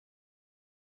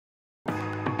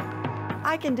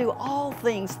I can do all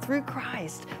things through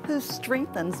Christ who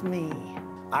strengthens me.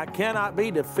 I cannot be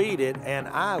defeated, and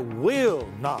I will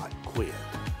not quit.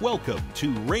 Welcome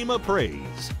to RHEMA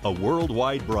Praise, a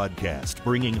worldwide broadcast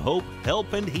bringing hope,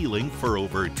 help, and healing for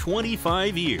over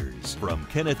 25 years from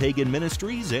Kenneth Hagin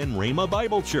Ministries and RHEMA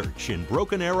Bible Church in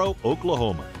Broken Arrow,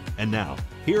 Oklahoma. And now,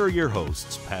 here are your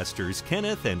hosts, Pastors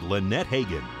Kenneth and Lynette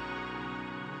Hagin.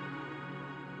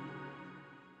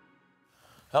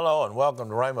 Hello and welcome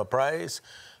to RHEMA Praise.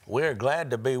 We're glad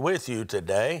to be with you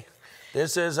today.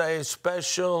 This is a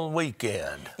special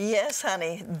weekend. Yes,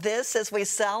 honey. This is, we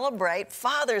celebrate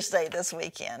Father's Day this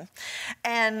weekend.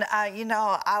 And, you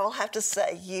know, I will have to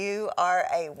say, you are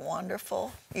a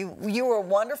wonderful, you were a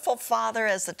wonderful father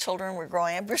as the children were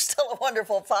growing up. You're still a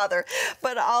wonderful father,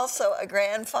 but also a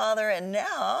grandfather, and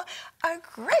now a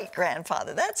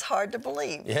great-grandfather. That's hard to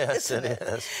believe. Yes, it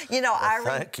is. You know, well,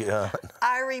 thank you.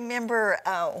 I remember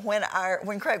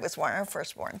when Craig was born, our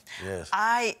firstborn. Yes.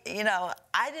 I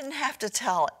didn't have to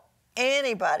tell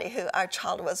anybody who our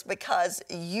child was, because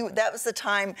that was the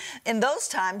time, in those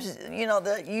times, you know,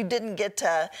 you didn't get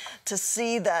to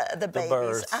see the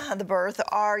babies, the birth,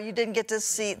 or you didn't get to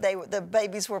see, the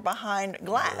babies were behind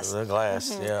glass. The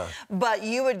glass, yeah. But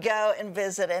you would go and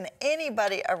visit, and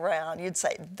anybody around, you'd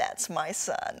say, that's my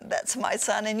son, that's my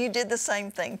son, and you did the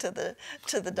same thing to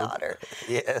the daughter.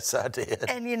 Yes, I did.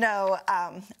 And you know,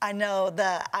 I know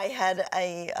that I had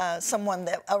a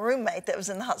roommate that was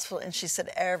in the hospital, and she said,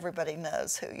 everybody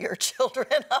knows who your children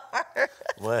are.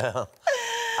 Well,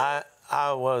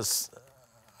 I was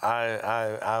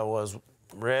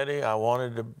ready. I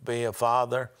wanted to be a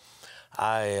father.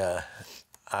 I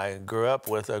grew up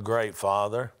with a great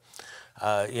father.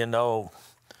 You know,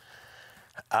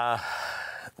 my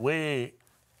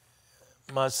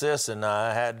sis and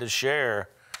I had to share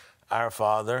our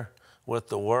father with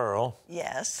the world.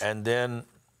 Yes. And then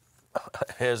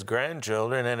his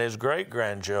grandchildren and his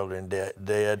great-grandchildren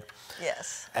did.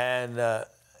 Yes. And,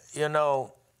 you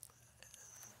know,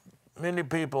 many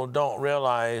people don't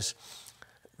realize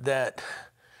that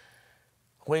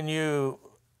when you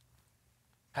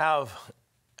have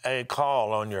a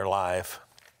call on your life,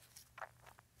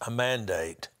 a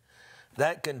mandate,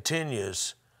 that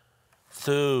continues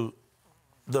through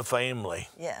the family.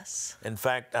 Yes. In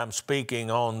fact, I'm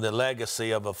speaking on the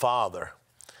legacy of a father.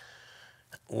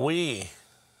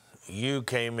 You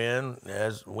came in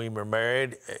as we were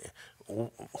married.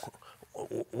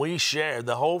 We shared,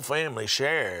 the whole family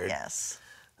shared, yes,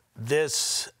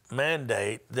 this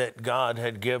mandate that God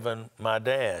had given my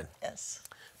dad. Yes.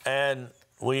 And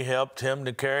we helped him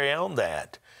to carry on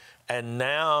that. And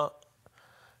now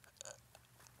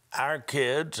our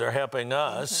kids are helping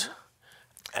us,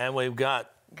 and we've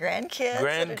got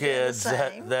grandkids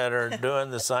that are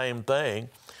doing the same thing.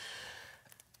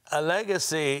 A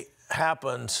legacy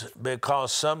happens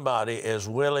because somebody is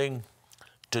willing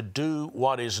to do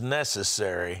what is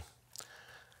necessary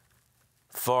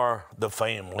for the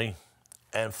family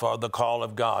and for the call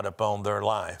of God upon their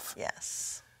life.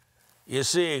 Yes. You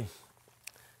see,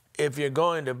 if you're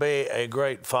going to be a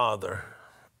great father,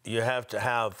 you have to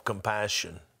have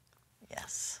compassion.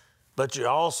 Yes. But you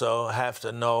also have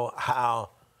to know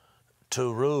how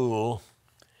to rule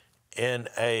in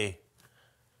a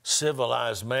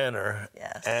civilized manner.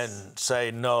 Yes. And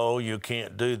say, no, you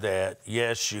can't do that.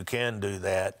 Yes, you can do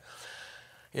that.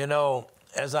 You know,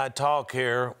 as I talk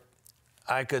here,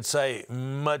 I could say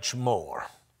much more.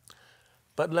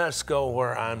 But let's go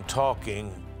where I'm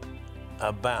talking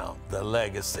about the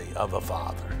legacy of a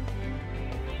father.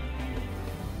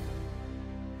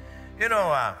 You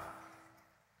know,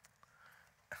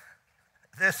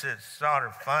 this is sort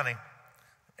of funny.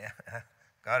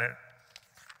 Got it?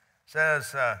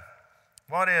 Says,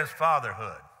 what is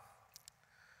fatherhood?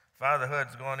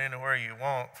 Fatherhood's going anywhere you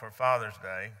want for Father's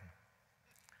Day.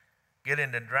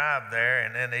 Getting to drive there,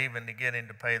 and then even to getting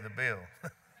to pay the bill.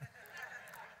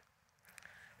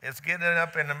 It's getting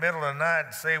up in the middle of the night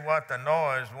and see what the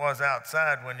noise was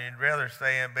outside when you'd rather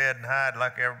stay in bed and hide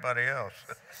like everybody else.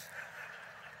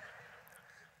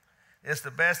 It's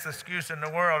the best excuse in the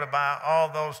world to buy all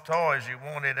those toys you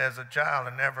wanted as a child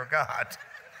and never got.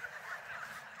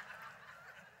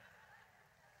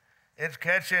 It's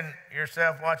catching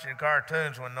yourself watching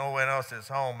cartoons when no one else is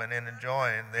home and then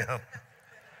enjoying them.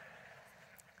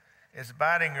 It's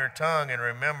biting your tongue and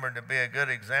remembering to be a good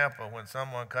example when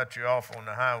someone cuts you off on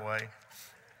the highway.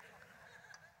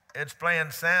 It's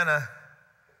playing Santa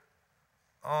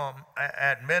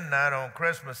at midnight on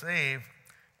Christmas Eve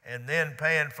and then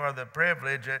paying for the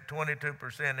privilege at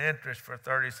 22% interest for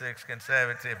 36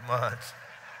 consecutive months.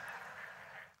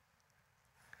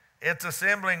 It's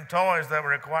assembling toys that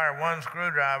require one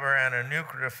screwdriver and a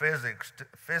nuclear physics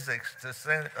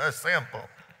to assemble.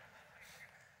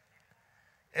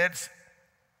 It's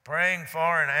praying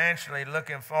for and anxiously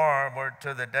looking forward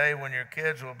to the day when your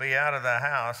kids will be out of the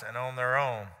house and on their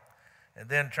own, and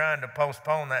then trying to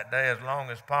postpone that day as long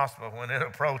as possible when it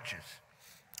approaches.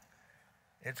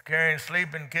 It's carrying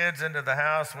sleeping kids into the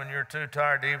house when you're too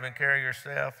tired to even carry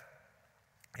yourself.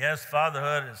 Yes,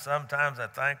 fatherhood is sometimes a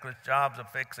thankless job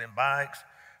of fixing bikes,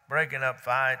 breaking up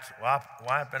fights,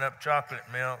 wiping up chocolate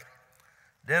milk,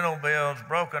 dental bills,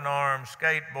 broken arms,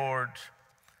 skateboards.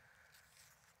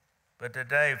 But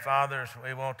today, fathers,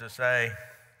 we want to say,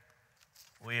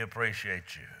 we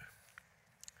appreciate you.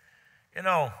 You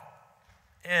know,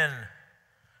 in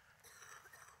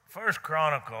 1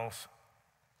 Chronicles,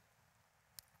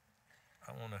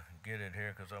 I want to get it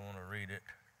here because I want to read it.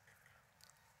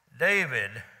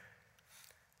 David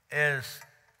is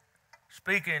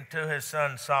speaking to his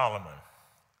son Solomon.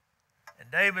 And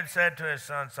David said to his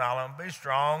son Solomon, "Be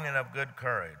strong and of good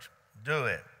courage. Do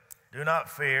it. Do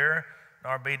not fear,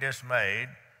 nor be dismayed,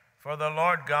 for the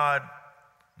Lord God,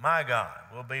 my God,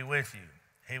 will be with you.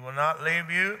 He will not leave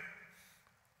you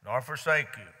nor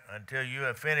forsake you until you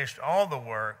have finished all the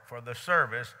work for the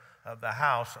service of the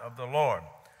house of the Lord."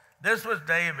 This was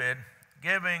David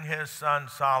giving his son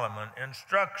Solomon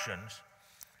instructions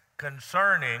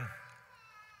concerning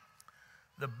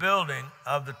the building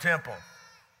of the temple.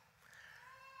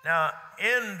 Now,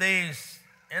 in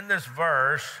this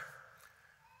verse,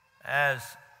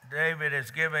 as David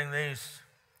is giving these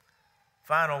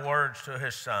final words to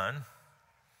his son,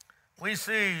 we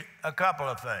see a couple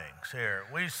of things here.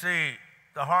 We see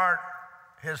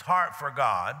his heart for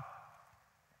God,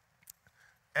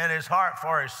 and his heart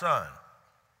for his son.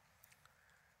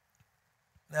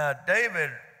 Now,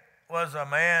 David was a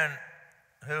man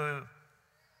who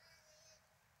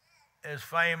is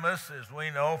famous, as we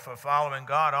know, for following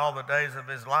God all the days of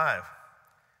his life.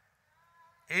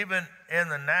 Even in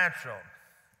the natural,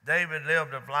 David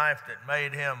lived a life that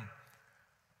made him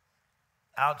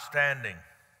outstanding.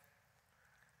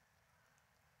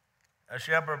 A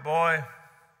shepherd boy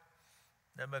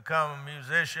that became a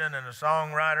musician and a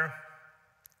songwriter,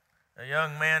 a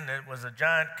young man that was a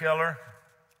giant killer,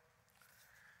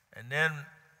 and then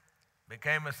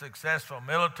became a successful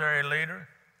military leader,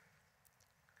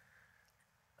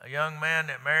 a young man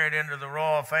that married into the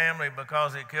royal family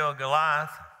because he killed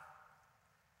Goliath.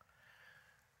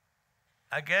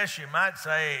 I guess you might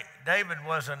say David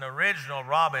was an original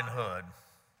Robin Hood,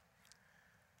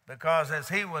 because as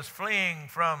he was fleeing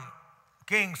from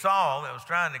King Saul that was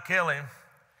trying to kill him,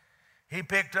 he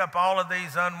picked up all of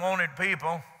these unwanted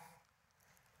people,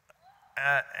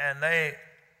 and they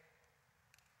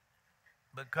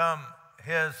become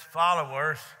his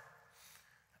followers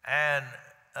and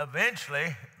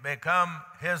eventually become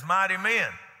his mighty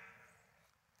men.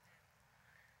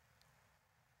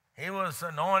 He was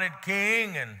anointed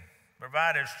king and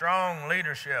provided strong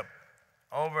leadership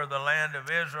over the land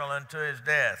of Israel until his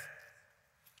death.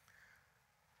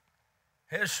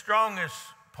 His strongest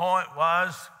point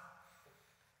was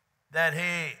that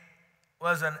he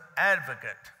was an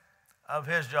advocate of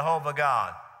his Jehovah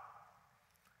God,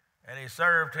 and he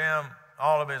served him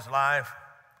all of his life.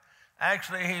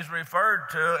 Actually, he's referred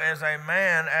to as a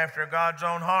man after God's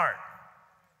own heart.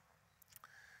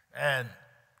 And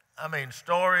I mean,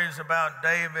 stories about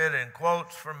David and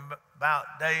quotes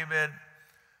about David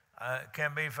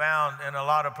can be found in a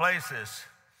lot of places,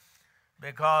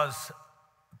 because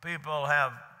people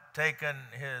have taken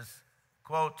his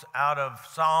quotes out of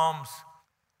Psalms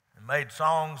and made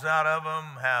songs out of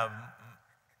them, have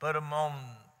put them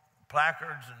on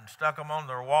placards and stuck them on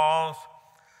their walls.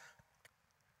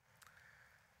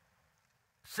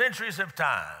 Centuries of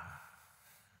time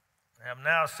have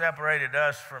now separated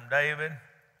us from David.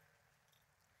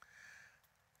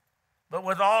 But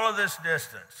with all of this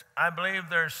distance, I believe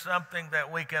there's something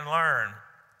that we can learn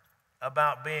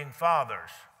about being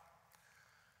fathers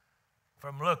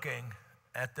from looking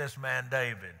at this man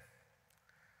David.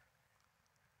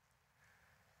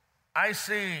 I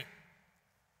see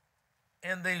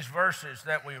in these verses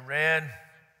that we read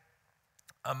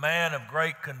a man of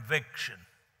great conviction.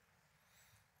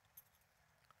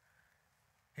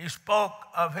 He spoke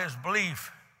of his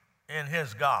belief in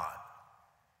his God.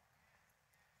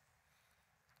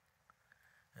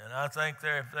 And I think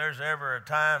if there's ever a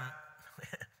time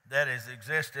that has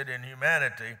existed in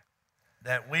humanity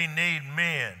that we need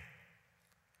men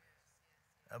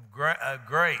of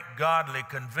great godly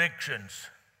convictions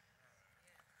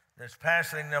that's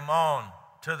passing them on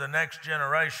to the next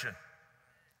generation.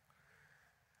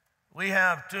 We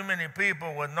have too many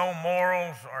people with no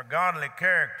morals or godly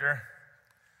character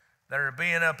that are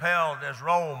being upheld as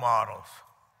role models.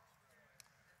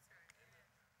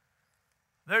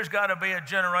 There's got to be a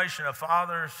generation of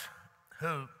fathers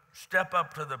who step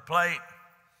up to the plate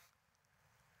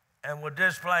and will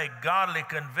display godly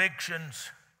convictions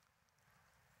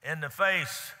in the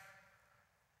face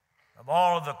of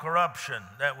all of the corruption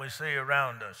that we see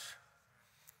around us.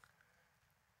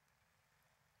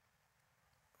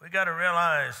 We got to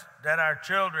realize that our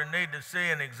children need to see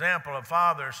an example of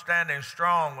fathers standing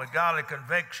strong with godly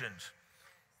convictions.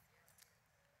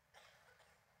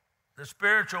 The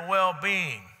spiritual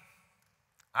well-being,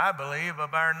 I believe,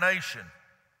 of our nation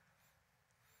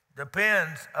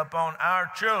depends upon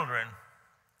our children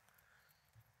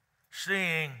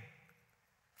seeing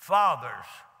fathers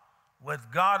with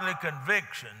godly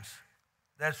convictions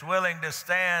that's willing to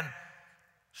stand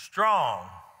strong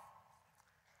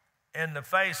in the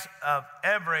face of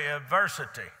every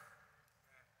adversity.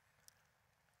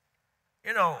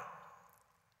 You know,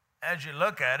 as you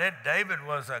look at it, David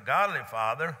was a godly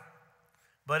father,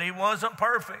 but he wasn't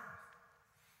perfect.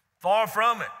 Far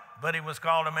from it. But he was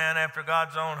called a man after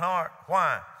God's own heart.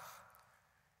 Why?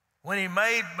 When he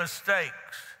made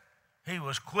mistakes, he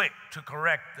was quick to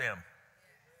correct them.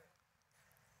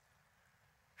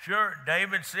 Sure,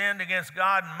 David sinned against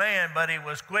God and man, but he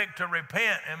was quick to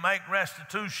repent and make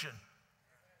restitution.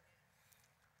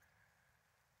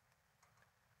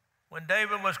 When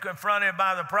David was confronted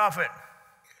by the prophet,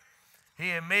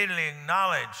 he immediately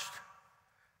acknowledged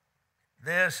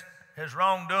his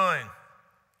wrongdoing.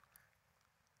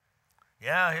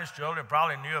 Yeah, his children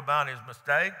probably knew about his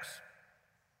mistakes,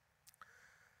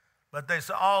 but they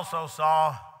also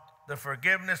saw the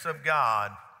forgiveness of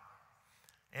God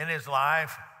in his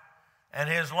life and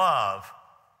his love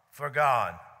for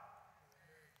God.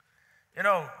 You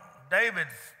know, David's,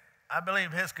 I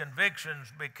believe his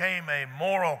convictions became a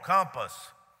moral compass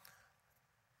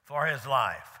for his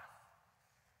life.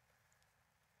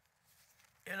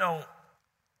 You know,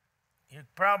 you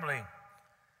probably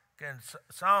can,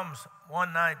 Psalms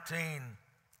 119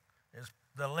 is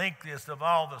the lengthiest of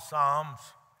all the Psalms,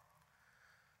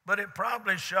 but it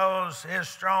probably shows his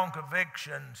strong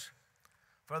convictions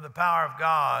for the power of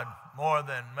God more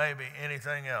than maybe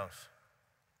anything else.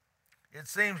 It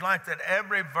seems like that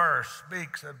every verse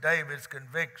speaks of David's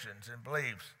convictions and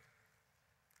beliefs.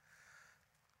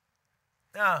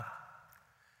 Now,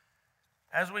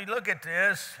 as we look at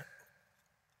this,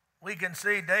 we can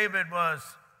see David was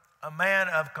a man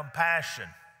of compassion.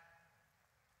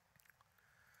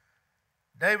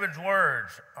 David's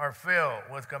words are filled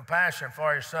with compassion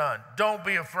for his son. Don't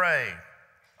be afraid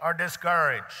or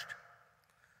discouraged,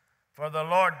 for the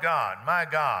Lord God, my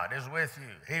God, is with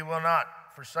you. He will not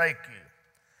forsake you.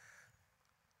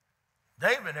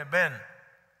 David had been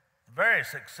very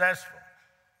successful.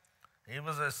 He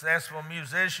was a successful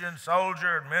musician,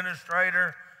 soldier,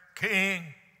 administrator, king.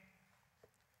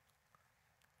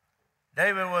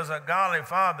 David was a godly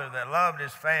father that loved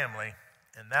his family,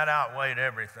 and that outweighed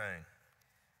everything.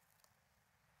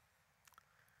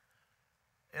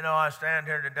 You know, I stand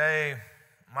here today,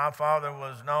 my father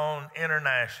was known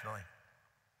internationally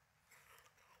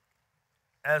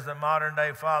as the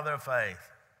modern-day father of faith.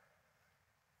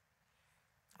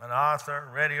 An author,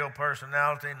 radio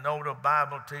personality, notable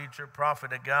Bible teacher,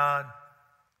 prophet of God.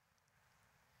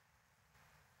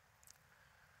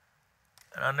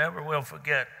 And I never will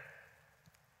forget,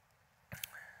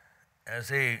 as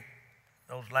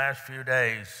those last few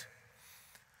days,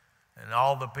 and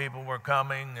all the people were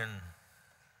coming, and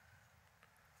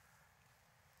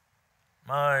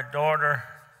my daughter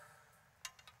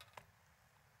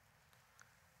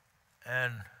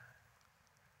and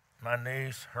my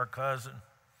niece, her cousin,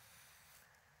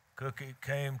 Cookie,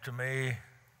 came to me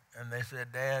and they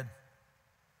said, Dad,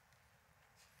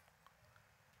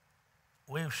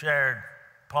 we've shared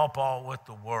Pawpaw with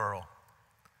the world.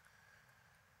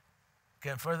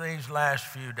 For these last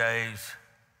few days,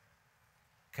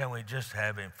 can we just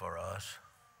have him for us?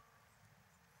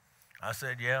 I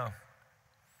said, yeah.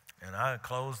 And I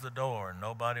closed the door and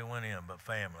nobody went in but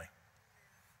family.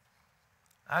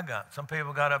 Some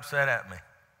people got upset at me.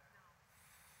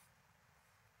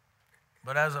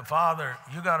 But as a father,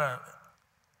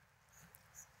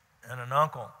 and an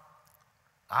uncle,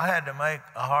 I had to make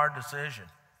a hard decision.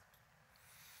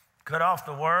 Cut off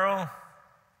the world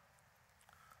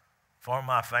for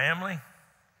my family,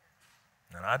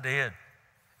 and I did.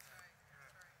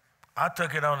 I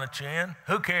took it on the chin.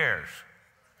 Who cares?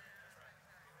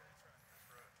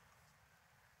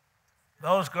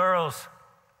 Those girls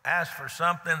asked for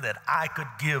something that I could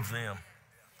give them,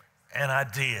 and I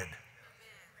did.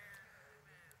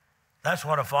 That's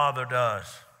what a father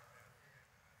does.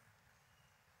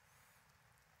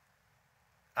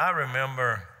 I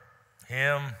remember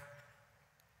him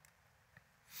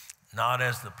not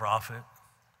as the prophet,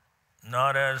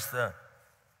 not as the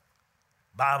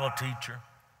Bible teacher,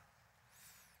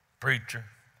 preacher,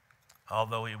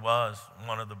 although he was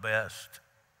one of the best.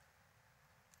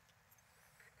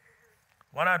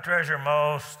 What I treasure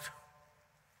most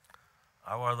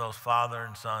were those father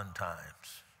and son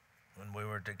times when we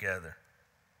were together.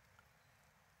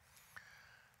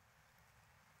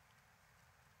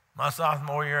 My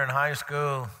sophomore year in high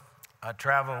school, I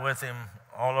traveled with him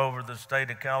all over the state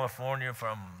of California,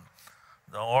 from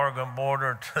the Oregon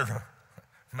border to the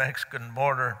Mexican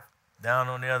border, down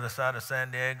on the other side of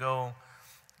San Diego,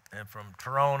 and from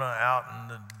Torona out in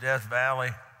the Death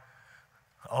Valley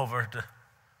over to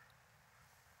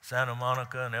Santa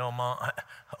Monica and El Monte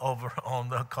over on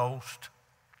the coast.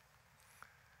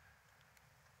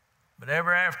 But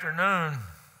every afternoon,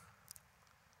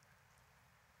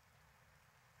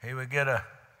 he would get a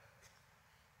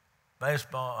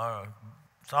baseball or a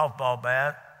softball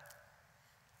bat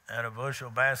and a bushel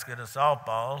basket of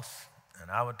softballs, and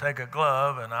I would take a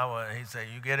glove, and he'd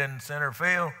say, "You get in center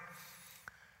field,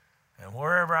 and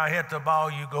wherever I hit the ball,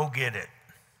 you go get it.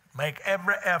 Make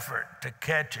every effort to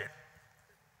catch it."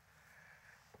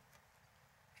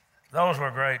 Those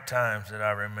were great times that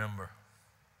I remember.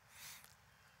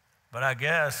 But I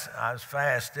guess I was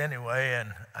fast anyway,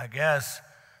 and I guess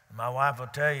my wife will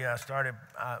tell you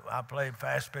I played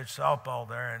fast pitch softball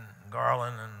there in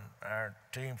Garland and our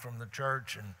team from the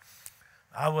church, and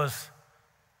I was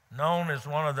known as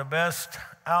one of the best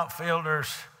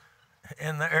outfielders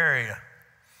in the area.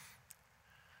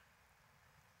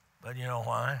 But you know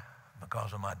why?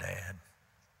 Because of my dad.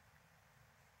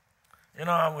 You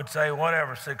know, I would say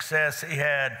whatever success he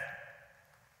had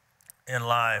in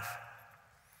life,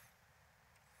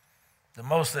 the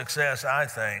most success, I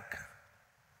think,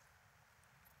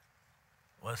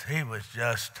 was he was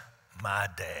just my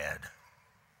dad.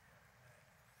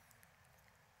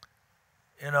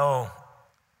 You know,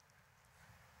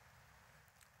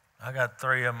 I got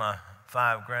 3 of my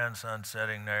 5 grandsons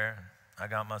sitting there. I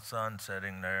got my son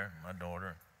sitting there, my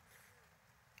daughter.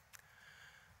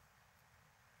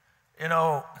 You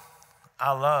know,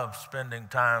 I love spending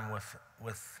time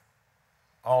with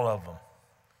all of them,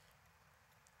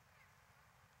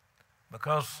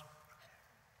 because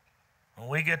when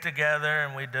we get together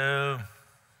and we do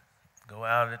go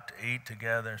out to eat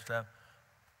together and stuff,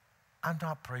 I'm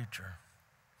not preacher.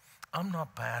 I'm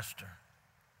not pastor.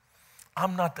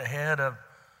 I'm not the head of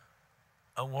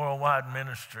a worldwide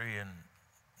ministry and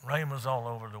RHEMAs all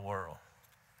over the world.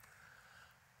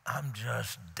 I'm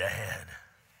just dad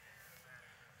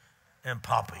and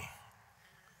Poppy.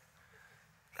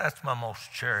 That's my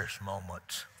most cherished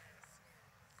moments.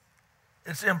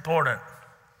 It's important,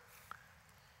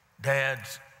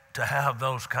 dads, to have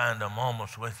those kind of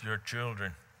moments with your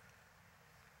children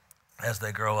as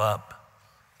they grow up.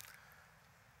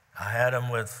 I had them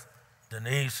with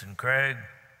Denise and Craig.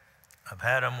 I've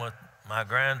had them with my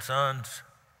grandsons.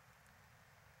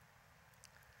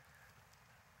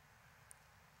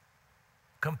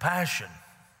 Compassion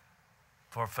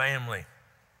for family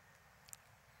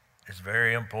is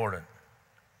very important.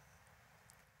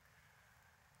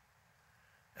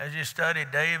 As you study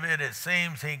David, it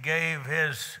seems he gave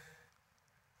his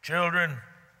children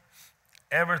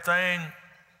everything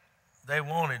they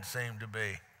wanted, seemed to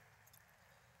be.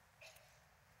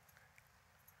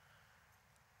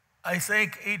 I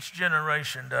think each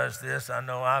generation does this. I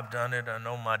know I've done it. I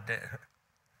know my dad.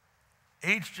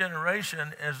 Each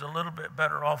generation is a little bit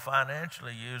better off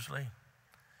financially, usually,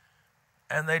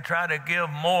 and they try to give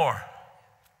more.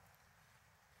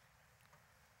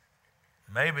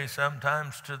 Maybe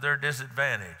sometimes to their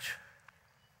disadvantage.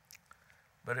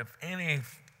 But if any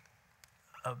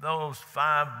of those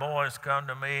 5 boys come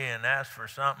to me and ask for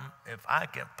something, if I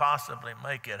can possibly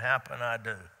make it happen, I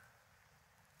do.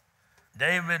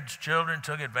 David's children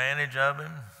took advantage of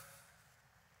him.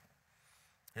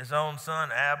 His own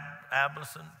son,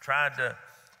 Absalom, tried to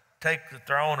take the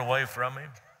throne away from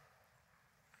him.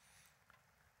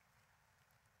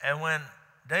 And when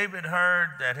David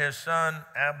heard that his son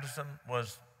Absalom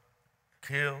was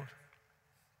killed,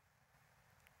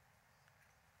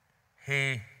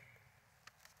 he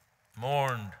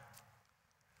mourned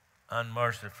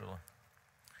unmercifully.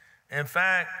 In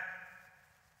fact,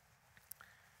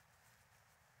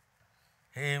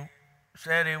 he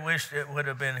said he wished it would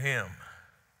have been him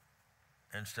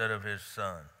instead of his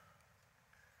son.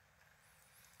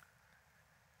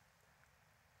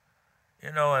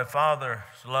 You know, a father's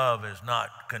love is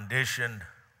not conditioned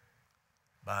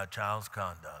by a child's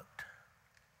conduct.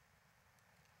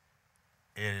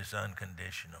 It is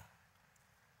unconditional.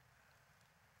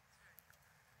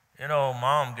 You know,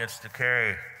 mom gets to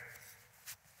carry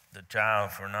the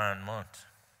child for 9 months.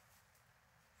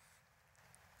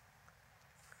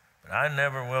 But I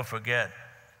never will forget,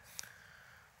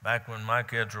 back when my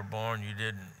kids were born, you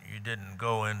didn't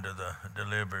go into the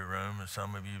delivery room, and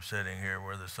some of you sitting here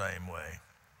were the same way.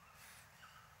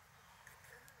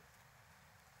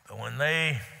 But when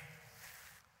they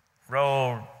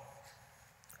rolled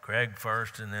Craig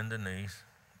first and then Denise,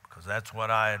 because that's what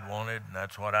I had wanted and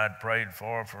that's what I'd prayed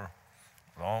for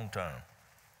a long time.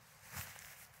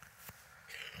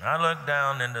 And I looked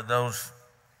down into those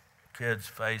kids'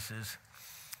 faces.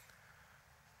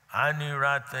 I knew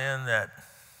right then that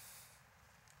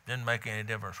it didn't make any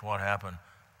difference what happened.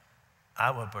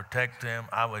 I would protect them.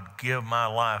 I would give my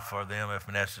life for them if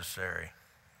necessary.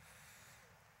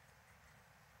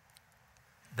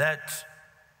 That's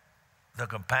the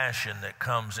compassion that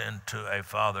comes into a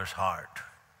father's heart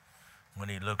when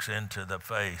he looks into the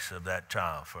face of that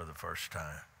child for the first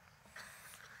time.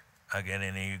 I get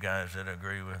any of you guys that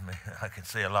agree with me? I can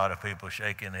see a lot of people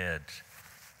shaking heads.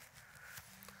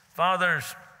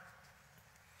 Fathers,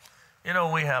 you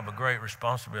know, we have a great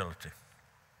responsibility.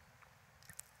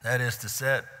 That is to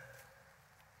set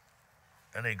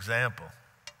an example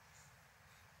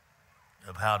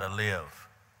of how to live,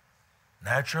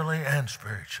 naturally and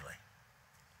spiritually.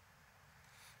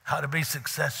 How to be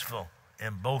successful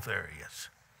in both areas.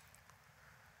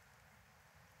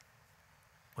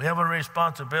 We have a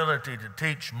responsibility to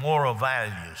teach moral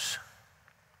values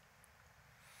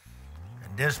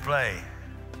and display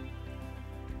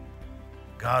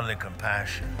godly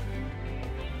compassion.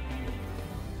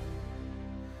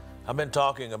 I've been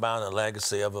talking about the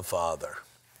legacy of a father.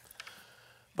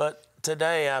 But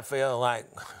today I feel like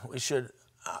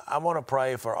I want to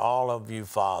pray for all of you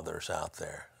fathers out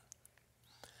there.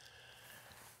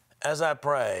 As I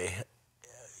pray,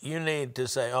 you need to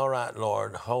say, all right,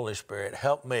 Lord, Holy Spirit,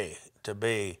 help me to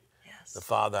be the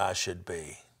father I should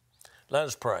be. Let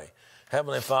us pray.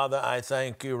 Heavenly Father, I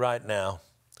thank you right now.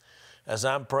 As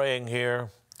I'm praying here,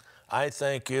 I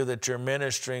thank you that you're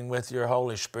ministering with your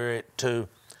Holy Spirit to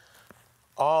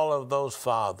all of those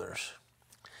fathers,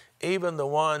 even the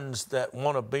ones that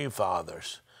want to be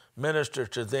fathers. Minister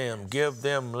to them, give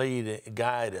them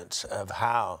guidance of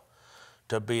how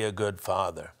to be a good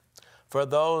father. For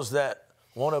those that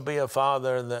want to be a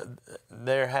father and that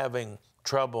they're having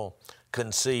trouble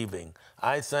conceiving,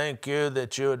 I thank you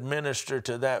that you would minister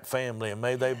to that family and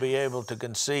may they be able to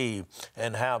conceive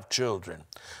and have children.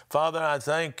 Father, I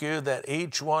thank you that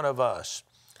each one of us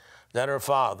that are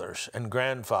fathers and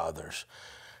grandfathers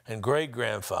and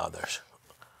great-grandfathers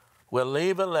will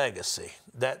leave a legacy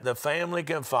that the family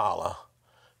can follow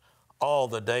all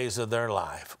the days of their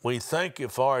life. We thank you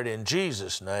for it in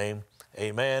Jesus' name.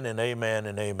 Amen and amen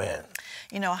and amen.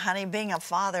 You know, honey, being a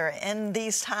father in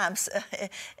these times,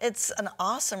 it's an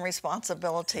awesome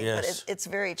responsibility, but it's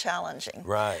very challenging.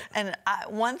 Right. And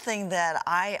one thing that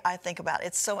I think about,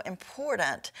 it's so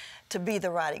important to be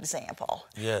the right example.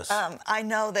 Yes. I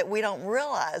know that we don't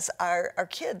realize our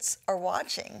kids are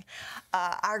watching.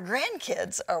 Our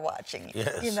grandkids are watching.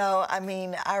 Yes. You know, I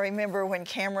mean, I remember when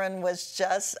Cameron was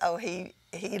just,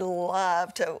 he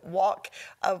loved to walk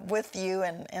with you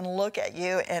and look at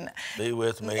you and be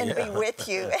with me. And be with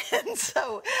you. And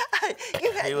so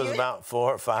he was about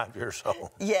 4 or 5 years old.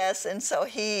 Yes, and so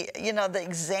he, you know, the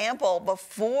example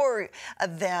before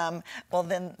them, well,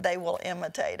 then they will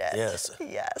imitate it. Yes.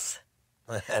 Yes.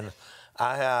 And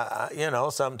I you know,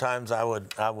 sometimes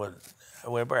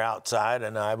we were outside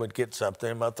and I would get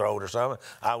something in my throat or something,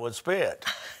 I would spit.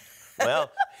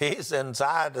 Well, he's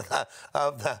inside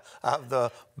of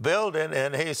the building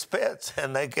and he spits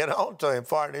and they get on to him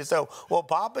for it. And he said, well,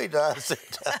 Poppy does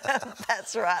it.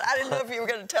 That's right. I didn't know if you were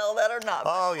going to tell that or not.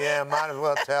 Oh, yeah, might as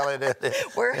well tell it.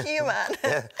 We're human.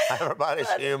 Yeah,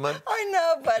 everybody's human. I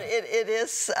know, but it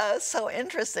is so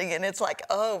interesting. And it's like,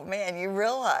 oh, man, you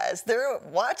realize they're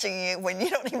watching you when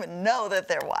you don't even know that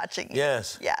they're watching you.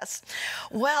 Yes. Yes.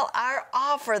 Well, our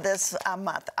offer this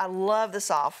month, I love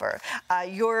this offer.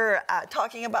 You're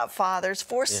talking about fathers,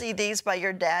 4 CDs by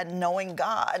your dad, Knowing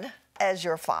God as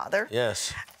your father.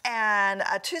 Yes. and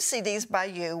 2 CDs by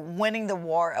you, Winning the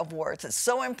War of Words. It's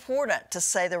so important to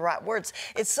say the right words.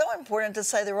 It's so important to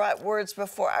say the right words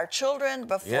before our children,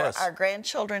 before our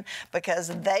grandchildren, because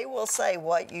they will say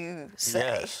what you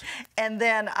say. Yes. And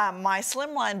then my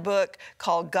slimline book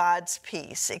called God's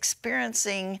Peace,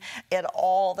 experiencing it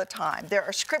all the time. There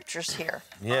are scriptures here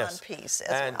on peace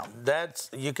as well. And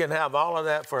you can have all of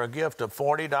that for a gift of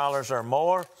 $40 or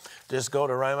more. Just go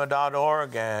to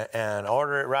RHEMA.org and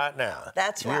order it right now.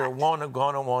 That's right. You're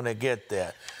going to want to get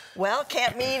that. Well,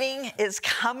 camp meeting is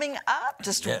coming up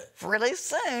just really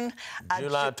soon.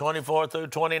 July 24 through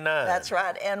 29. That's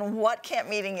right. And what camp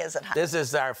meeting is it? This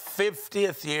is our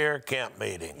 50th year camp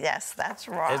meeting. Yes, that's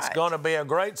right. It's going to be a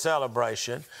great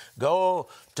celebration. Go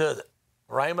to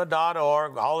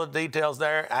RHEMA.org, all the details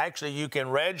there. Actually, you can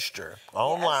register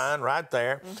online right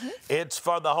there. It's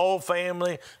for the whole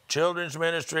family, children's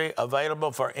ministry,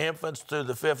 available for infants through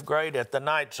the 5th grade at the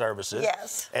night services.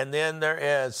 Yes. And then there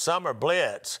is Summer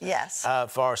Blitz for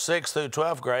 6th through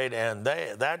 12th grade, and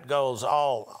that goes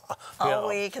all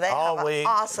week. They have an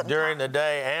awesome during time. the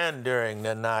day and during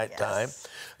the night time.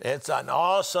 It's an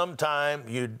awesome time.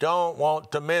 You don't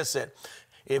want to miss it.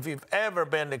 If you've ever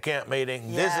been to camp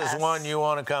meeting, this is one you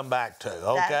want to come back to,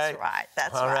 okay? That's right,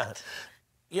 that's right.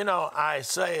 You know, I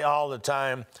say all the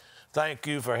time, thank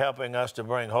you for helping us to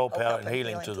bring hope, health, and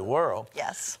healing to the world.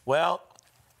 Yes. Well,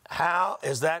 how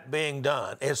is that being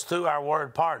done? It's through our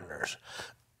word partners.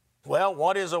 Well,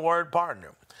 what is a word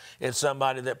partner? It's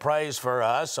somebody that prays for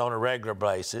us on a regular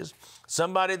basis,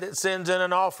 somebody that sends in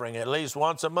an offering at least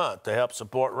once a month to help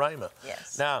support RHEMA.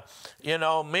 Yes. Now, you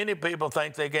know, many people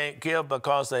think they can't give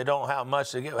because they don't have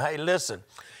much to give. Hey, listen,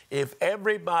 if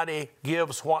everybody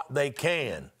gives what they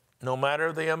can, no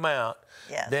matter the amount,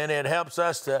 then it helps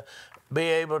us to be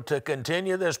able to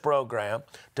continue this program,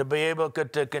 to be able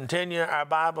to continue our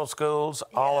Bible schools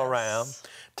all around,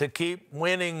 to keep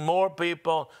winning more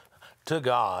people to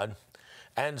God.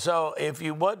 And so if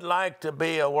you would like to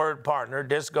be a word partner,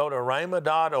 just go to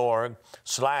RHEMA.org/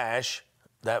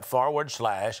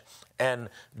 and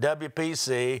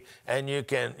WPC, and you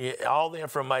can, all the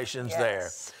information's there.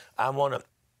 I want to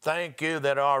thank you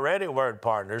that are already word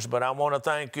partners, but I want to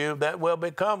thank you that will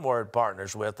become word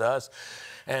partners with us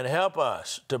and help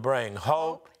us to bring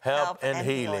hope, help, and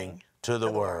healing to the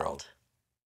world.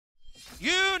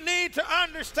 You need to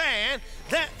understand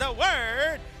that the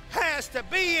word has to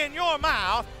be in your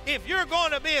mouth if you're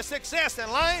going to be a success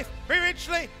in life,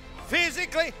 spiritually,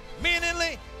 physically,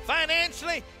 mentally,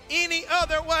 financially, any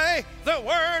other way. The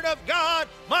Word of God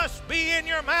must be in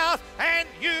your mouth, and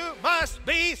you must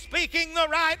be speaking the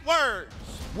right words.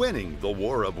 Winning the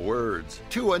War of Words,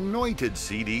 2 anointed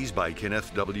CDs by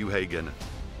Kenneth W. Hagin.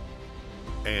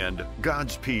 And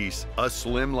God's Peace, a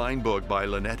slimline book by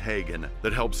Lynette Hagin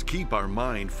that helps keep our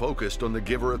mind focused on the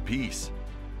giver of peace.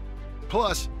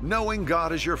 Plus, Knowing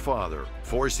God as Your Father,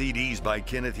 4 CDs by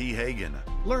Kenneth E. Hagin.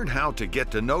 Learn how to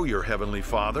get to know your Heavenly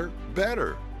Father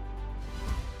better.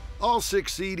 All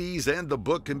 6 CDs and the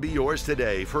book can be yours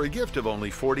today for a gift of only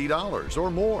 $40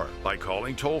 or more by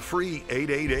calling toll-free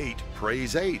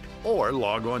 888-PRAISE-8 or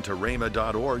log on to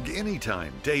RHEMA.org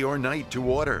anytime, day or night to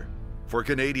order. For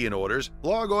Canadian orders,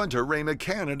 log on to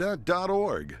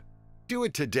RHEMACanada.org. Do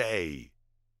it today.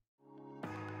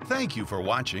 Thank you for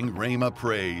watching RHEMA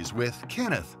Praise with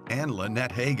Kenneth and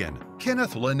Lynette Hagin.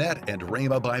 Kenneth, Lynette, and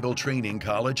RHEMA Bible Training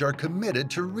College are committed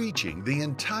to reaching the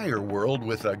entire world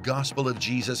with the gospel of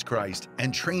Jesus Christ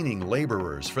and training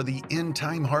laborers for the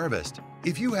end-time harvest.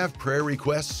 If you have prayer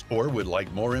requests or would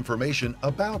like more information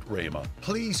about RHEMA,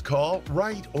 please call,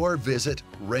 write, or visit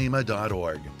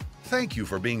RHEMA.org. Thank you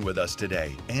for being with us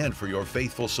today and for your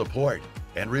faithful support.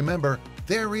 And remember,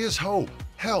 there is hope,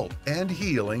 help, and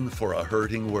healing for a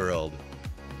hurting world.